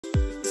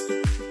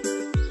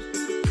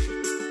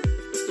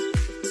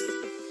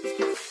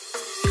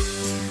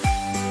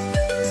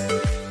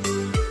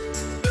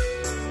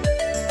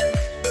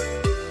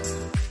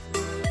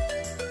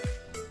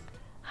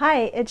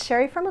Hi, it's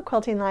Sherry from A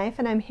Quilting Life,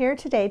 and I'm here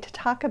today to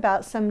talk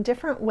about some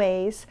different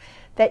ways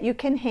that you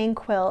can hang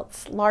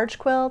quilts, large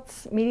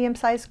quilts,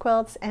 medium-sized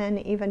quilts, and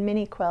even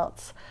mini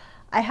quilts.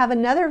 I have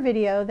another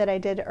video that I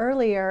did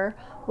earlier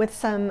with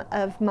some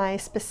of my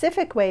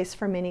specific ways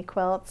for mini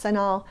quilts, and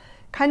I'll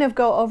kind of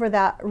go over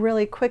that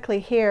really quickly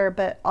here,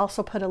 but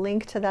also put a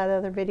link to that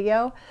other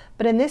video.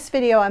 But in this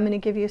video, I'm going to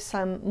give you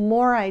some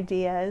more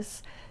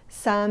ideas,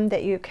 some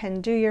that you can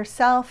do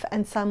yourself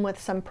and some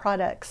with some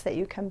products that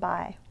you can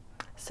buy.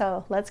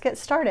 So let's get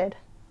started.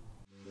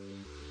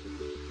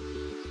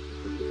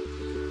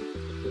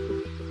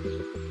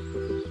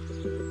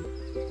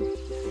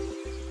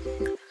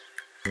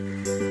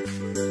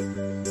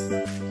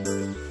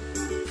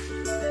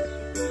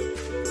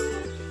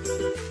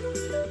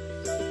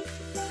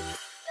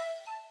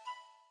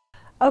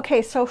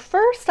 Okay, so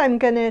first I'm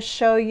going to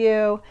show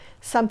you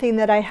something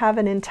that I have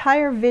an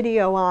entire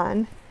video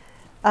on,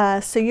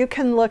 so you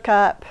can look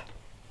up.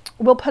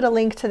 We'll put a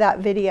link to that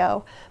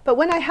video. But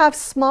when I have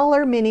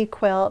smaller mini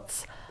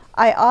quilts,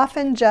 I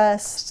often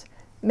just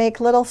make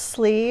little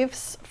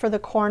sleeves for the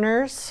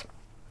corners,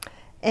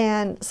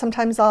 and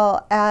sometimes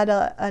I'll add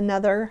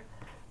another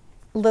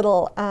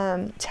little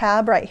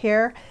tab right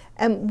here.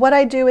 And what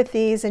I do with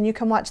these, and you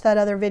can watch that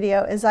other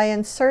video, is I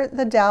insert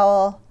the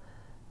dowel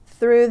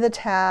through the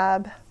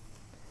tab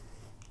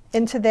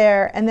into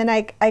there, and then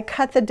I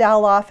cut the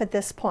dowel off at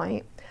this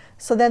point,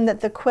 so then that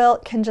the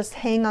quilt can just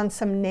hang on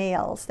some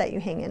nails that you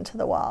hang into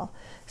the wall.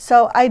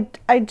 So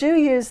I do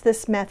use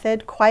this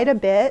method quite a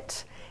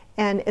bit,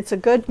 and it's a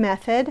good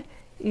method.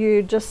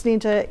 You just need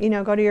to,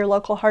 go to your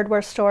local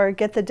hardware store,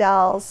 get the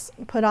dowels,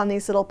 put on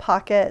these little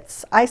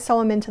pockets. I sew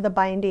them into the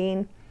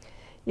binding.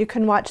 You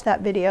can watch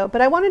that video, but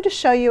I wanted to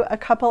show you a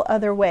couple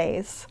other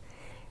ways.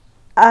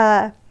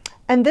 And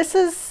this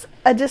is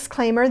a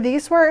disclaimer.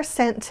 These were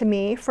sent to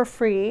me for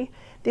free.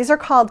 These are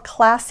called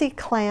Classy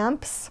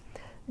Clamps.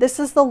 This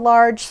is the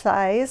large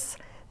size.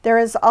 There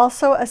is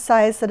also a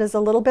size that is a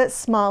little bit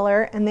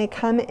smaller, and they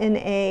come in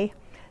a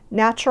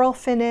natural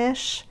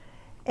finish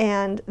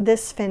and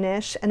this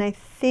finish, and I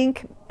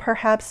think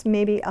perhaps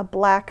maybe a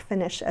black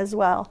finish as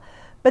well.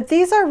 But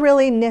these are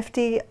really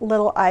nifty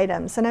little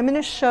items, and I'm going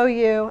to show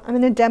you, I'm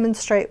going to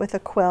demonstrate with a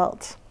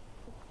quilt.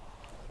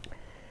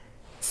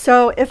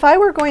 So if I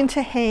were going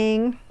to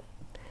hang,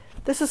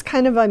 this is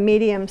kind of a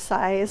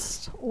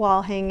medium-sized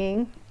wall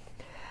hanging.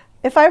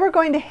 If I were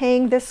going to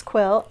hang this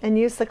quilt and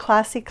use the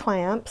Classy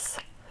Clamps,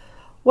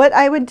 what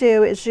I would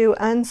do is you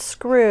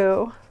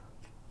unscrew,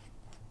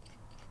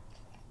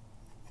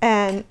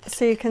 and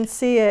so you can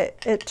see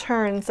it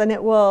turns, and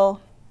it will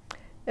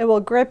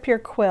grip your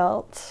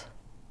quilt.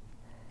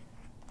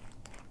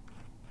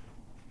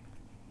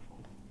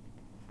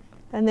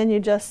 And then you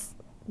just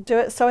do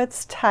it so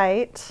it's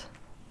tight.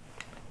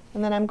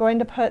 And then I'm going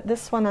to put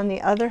this one on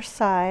the other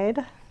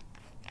side.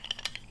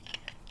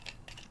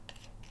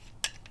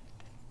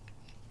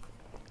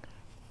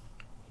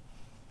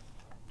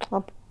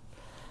 I'll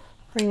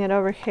bring it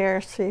over here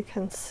so you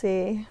can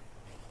see.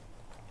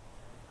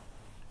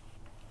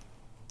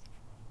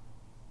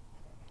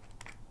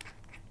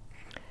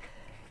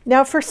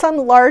 Now for some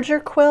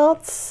larger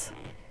quilts,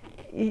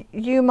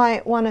 you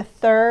might want a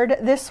third.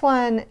 This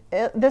one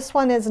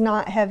is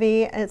not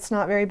heavy. It's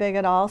not very big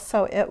at all,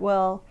 so it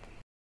will,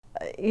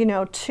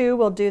 two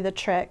will do the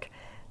trick.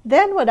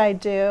 Then what I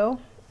do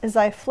is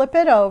I flip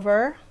it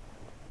over,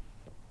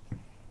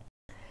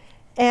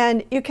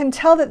 and you can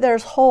tell that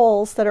there's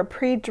holes that are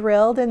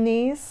pre-drilled in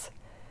these,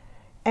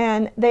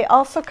 and they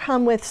also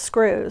come with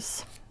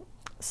screws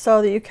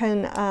so that you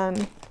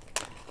can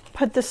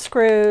put the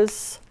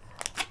screws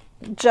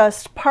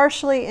just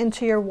partially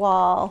into your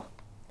wall.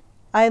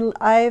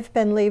 I've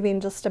been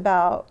leaving just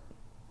about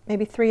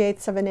maybe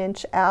 3/8 of an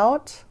inch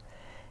out,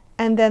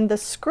 and then the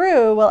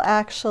screw will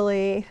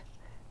actually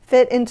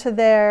fit into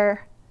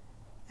there,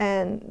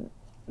 and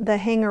the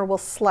hanger will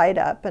slide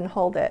up and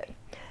hold it.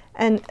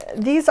 And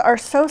these are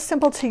so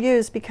simple to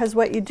use because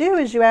what you do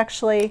is you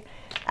actually,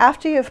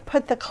 after you've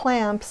put the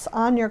clamps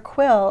on your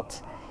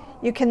quilt,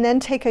 you can then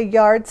take a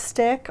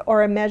yardstick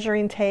or a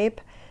measuring tape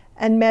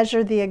and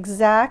measure the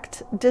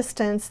exact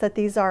distance that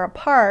these are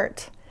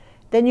apart.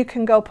 Then you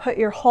can go put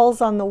your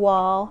holes on the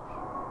wall,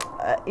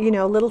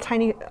 little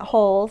tiny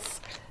holes,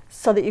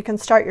 so that you can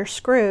start your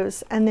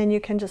screws, and then you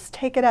can just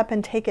take it up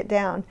and take it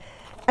down.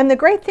 And the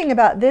great thing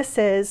about this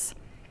is,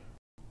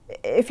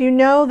 if you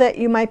know that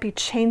you might be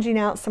changing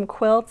out some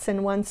quilts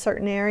in one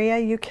certain area,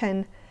 you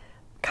can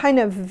kind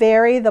of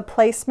vary the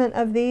placement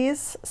of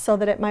these so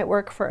that it might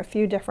work for a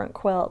few different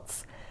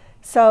quilts.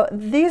 So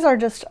these are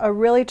just a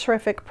really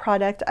terrific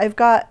product. I've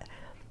got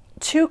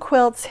 2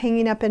 quilts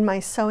hanging up in my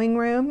sewing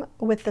room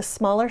with the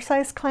smaller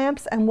size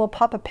clamps, and we'll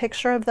pop a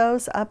picture of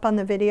those up on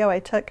the video. I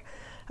took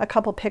a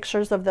couple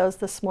pictures of those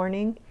this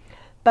morning.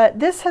 But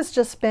this has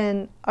just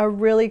been a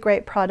really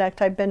great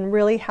product. I've been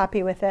really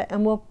happy with it,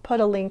 and we'll put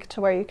a link to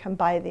where you can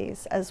buy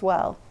these as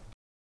well.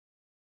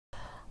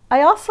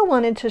 I also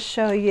wanted to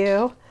show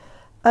you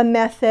a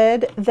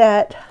method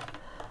that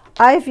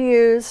I've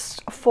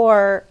used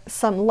for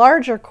some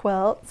larger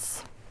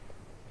quilts.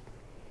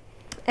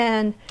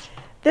 And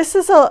this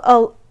is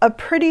a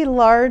pretty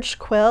large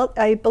quilt.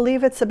 I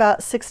believe it's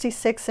about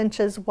 66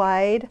 inches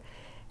wide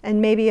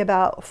and maybe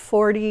about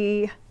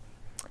 40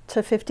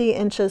 to 50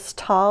 inches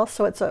tall.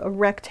 So it's a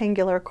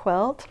rectangular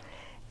quilt.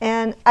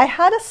 And I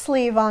had a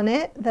sleeve on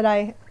it that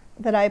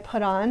I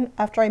put on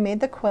after I made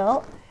the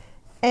quilt.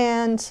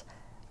 And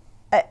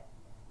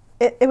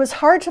it was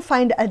hard to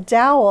find a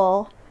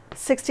dowel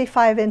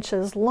 65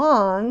 inches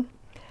long,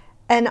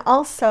 and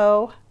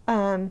also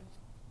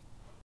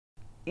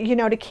you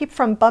know, to keep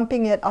from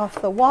bumping it off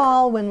the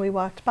wall when we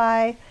walked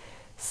by.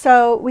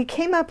 So we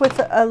came up with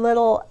a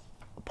little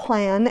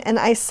plan, and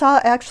I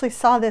actually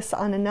saw this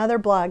on another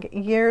blog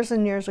years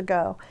and years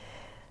ago.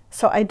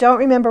 So I don't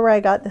remember where I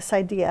got this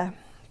idea.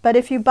 But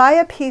if you buy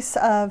a piece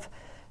of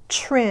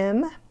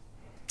trim,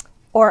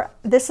 or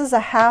this is a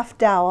half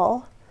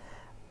dowel,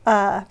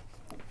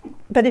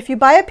 but if you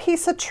buy a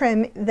piece of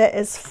trim that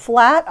is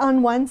flat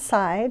on one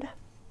side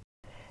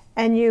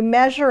and you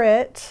measure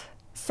it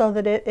so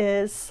that it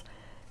is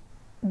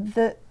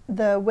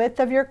the width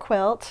of your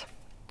quilt,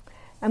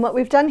 and what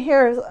we've done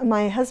here is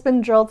my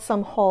husband drilled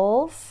some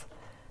holes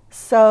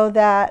so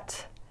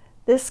that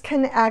this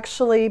can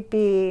actually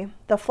be,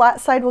 the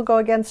flat side will go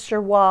against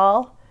your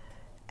wall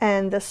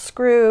and the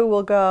screw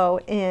will go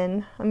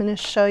in. I'm going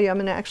to show you. I'm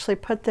going to actually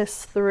put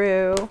this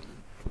through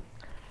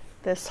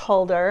this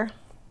holder.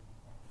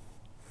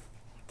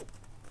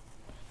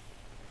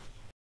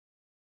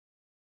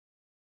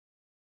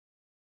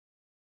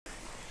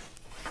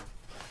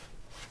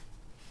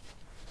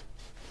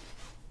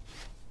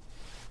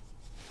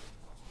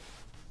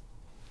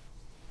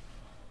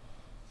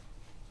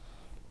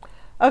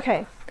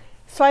 Okay,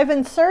 so I've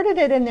inserted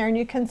it in there, and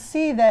you can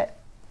see that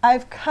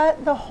I've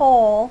cut the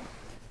hole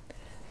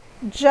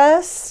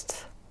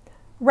just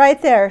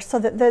right there so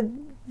that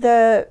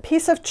the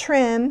piece of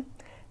trim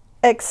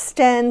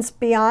extends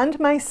beyond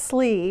my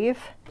sleeve,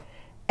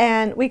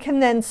 and we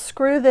can then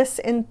screw this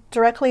in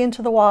directly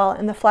into the wall,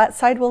 and the flat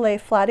side will lay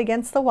flat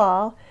against the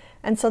wall.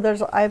 And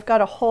so I've got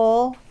a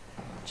hole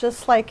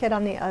just like it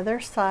on the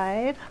other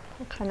side.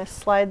 I'll kind of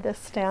slide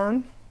this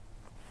down.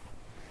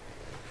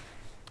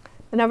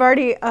 And I've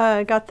already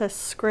got the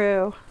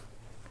screw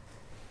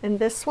in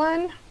this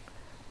one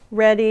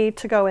ready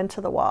to go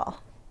into the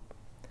wall.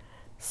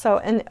 So,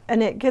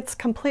 and it gets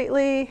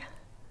completely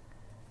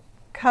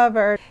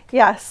covered.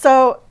 Yeah,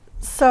 so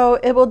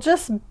it will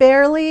just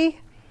barely,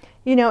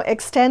 you know,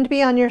 extend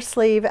beyond your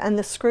sleeve, and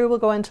the screw will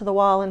go into the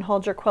wall and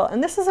hold your quilt.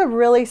 And this is a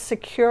really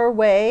secure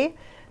way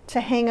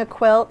to hang a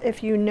quilt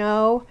if you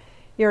know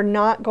you're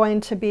not going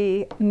to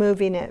be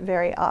moving it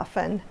very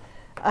often.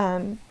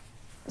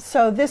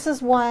 So this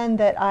is one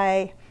that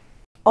I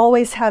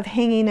always have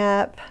hanging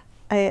up,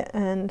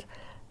 and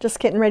just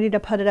getting ready to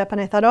put it up,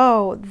 and I thought,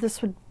 oh,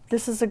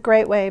 this is a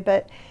great way.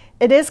 But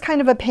it is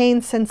kind of a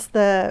pain since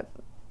the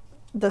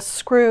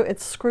screw,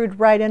 it's screwed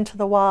right into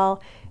the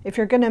wall. If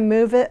you're going to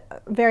move it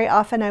very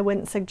often, I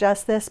wouldn't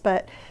suggest this,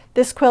 but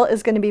this quilt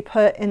is going to be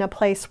put in a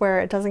place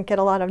where it doesn't get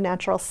a lot of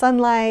natural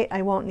sunlight.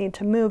 I won't need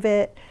to move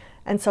it,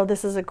 and so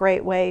this is a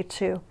great way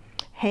to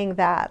hang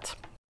that.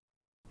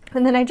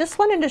 And then I just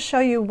wanted to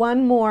show you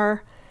one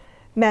more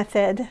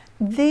method.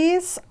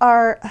 These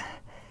are,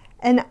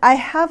 and I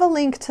have a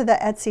link to the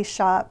Etsy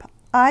shop.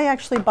 I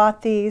actually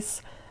bought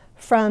these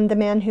from the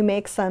man who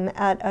makes them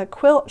at a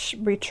quilt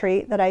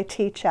retreat that I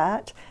teach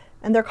at,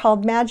 and they're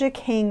called Magic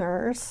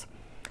Hangers,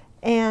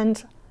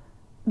 and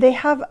they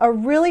have a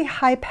really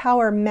high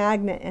power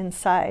magnet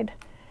inside.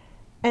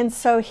 And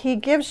so he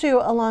gives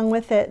you, along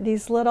with it,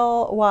 these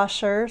little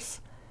washers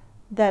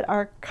that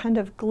are kind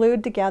of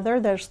glued together.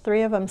 There's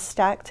 3 of them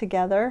stacked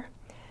together,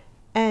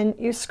 and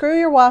you screw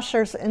your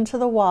washers into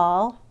the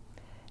wall,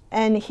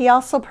 and he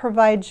also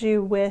provides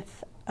you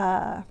with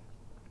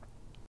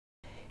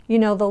you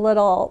know, the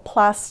little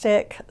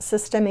plastic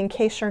system in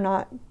case you're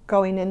not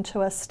going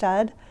into a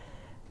stud,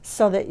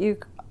 so that you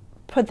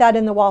put that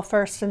in the wall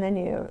first and then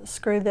you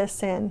screw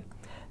this in.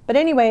 But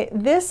anyway,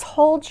 this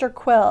holds your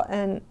quilt,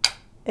 and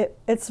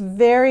it's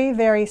very,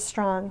 very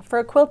strong. For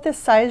a quilt this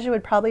size, you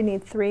would probably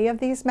need 3 of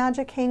these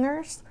Magic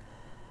Hangers,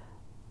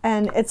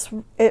 and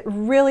it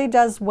really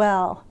does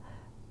well.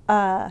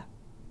 Like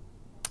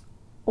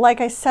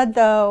I said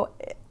though,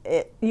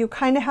 you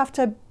kind of have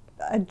to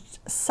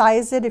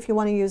size it if you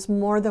want to use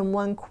more than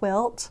one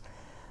quilt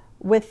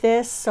with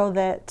this, so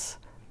that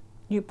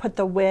you put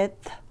the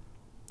width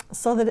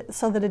so that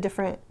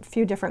a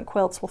few different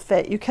quilts will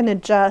fit. You can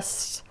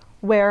adjust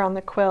wear on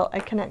the quilt. I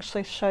can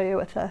actually show you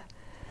with a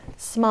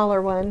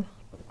smaller one.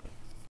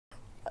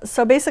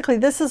 So basically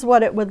this is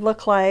what it would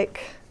look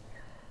like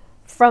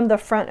from the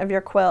front of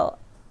your quilt.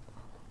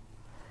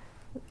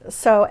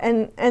 So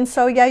and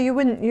so yeah, you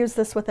wouldn't use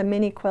this with a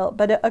mini quilt,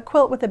 but a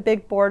quilt with a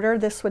big border,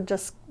 this would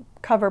just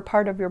cover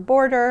part of your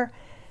border,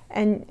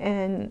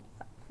 and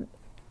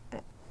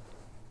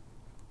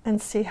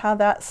see how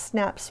that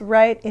snaps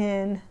right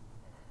in.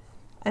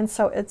 And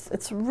so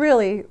it's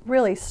really,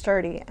 really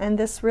sturdy, and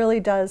this really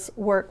does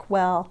work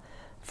well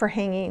for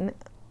hanging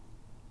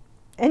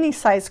any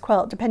size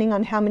quilt, depending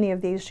on how many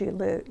of these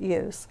you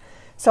use.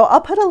 So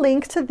I'll put a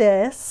link to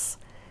this,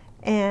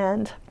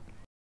 and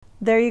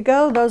there you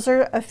go. Those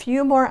are a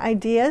few more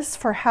ideas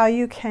for how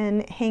you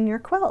can hang your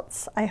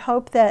quilts. I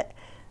hope that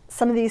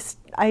some of these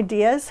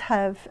ideas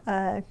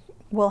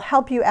will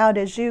help you out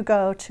as you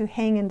go to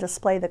hang and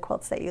display the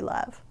quilts that you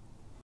love.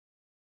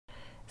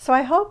 So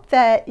I hope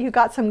that you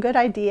got some good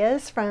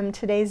ideas from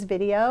today's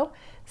video,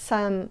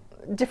 some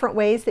different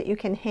ways that you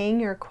can hang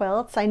your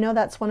quilts. I know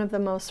that's one of the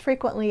most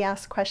frequently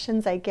asked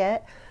questions I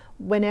get.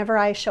 Whenever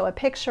I show a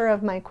picture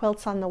of my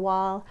quilts on the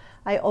wall,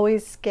 I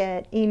always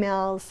get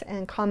emails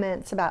and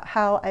comments about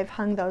how I've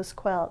hung those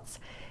quilts.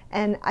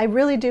 And I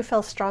really do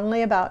feel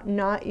strongly about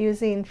not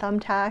using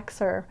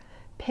thumbtacks or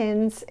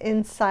pins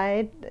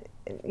inside,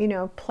 you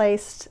know,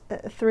 placed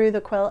through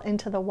the quilt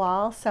into the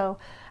wall. So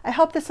I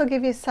hope this will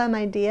give you some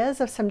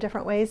ideas of some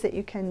different ways that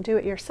you can do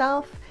it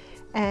yourself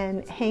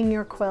and hang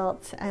your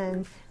quilts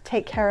and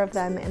take care of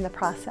them in the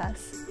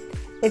process.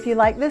 If you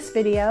like this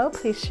video,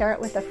 please share it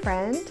with a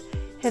friend.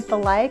 Hit the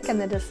like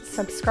and the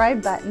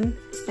subscribe button,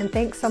 and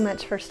thanks so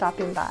much for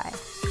stopping by.